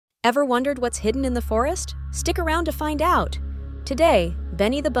Ever wondered what's hidden in the forest? Stick around to find out. Today,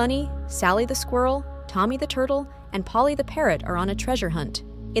 Benny the bunny, Sally the squirrel, Tommy the turtle, and Polly the parrot are on a treasure hunt.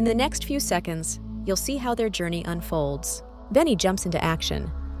 In the next few seconds, you'll see how their journey unfolds. Benny jumps into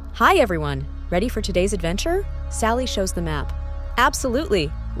action. Hi everyone, ready for today's adventure? Sally shows the map.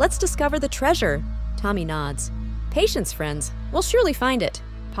 Absolutely, let's discover the treasure. Tommy nods. Patience, friends, we'll surely find it.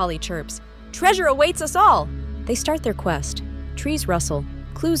 Polly chirps. Treasure awaits us all. They start their quest. Trees rustle,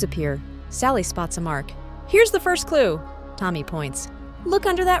 clues appear. Sally spots a mark. Here's the first clue. Tommy points. Look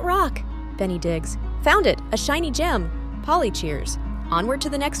under that rock. Benny digs. Found it, a shiny gem. Polly cheers. Onward to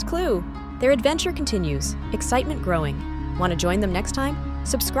the next clue. Their adventure continues, excitement growing. Want to join them next time?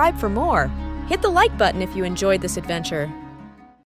 Subscribe for more. Hit the like button if you enjoyed this adventure.